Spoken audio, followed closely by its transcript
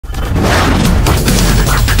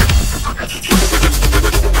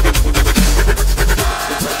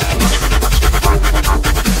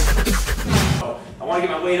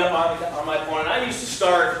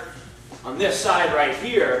this side right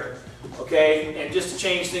here, okay, and just to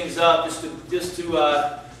change things up, just to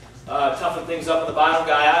toughen things up on the bottom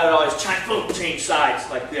guy, I would always change sides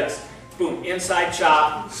like this. Boom, inside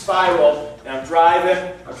chop, spiral, and I'm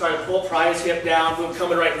driving, I'm trying to pry his hip down, boom,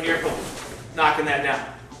 coming right in here, boom, knocking that down,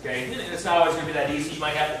 okay? And it's not always going to be that easy. You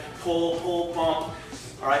might have to pull, pump,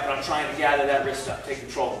 all right, but I'm trying to gather that wrist up. Take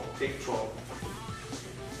control, take control.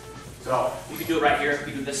 So, you can do it right here. You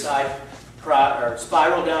can do this side, or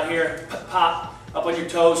spiral down here, pop, up on your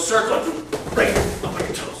toes, circle, right, up on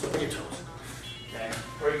your toes, up on your toes, okay?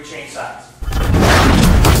 Or you can change sides.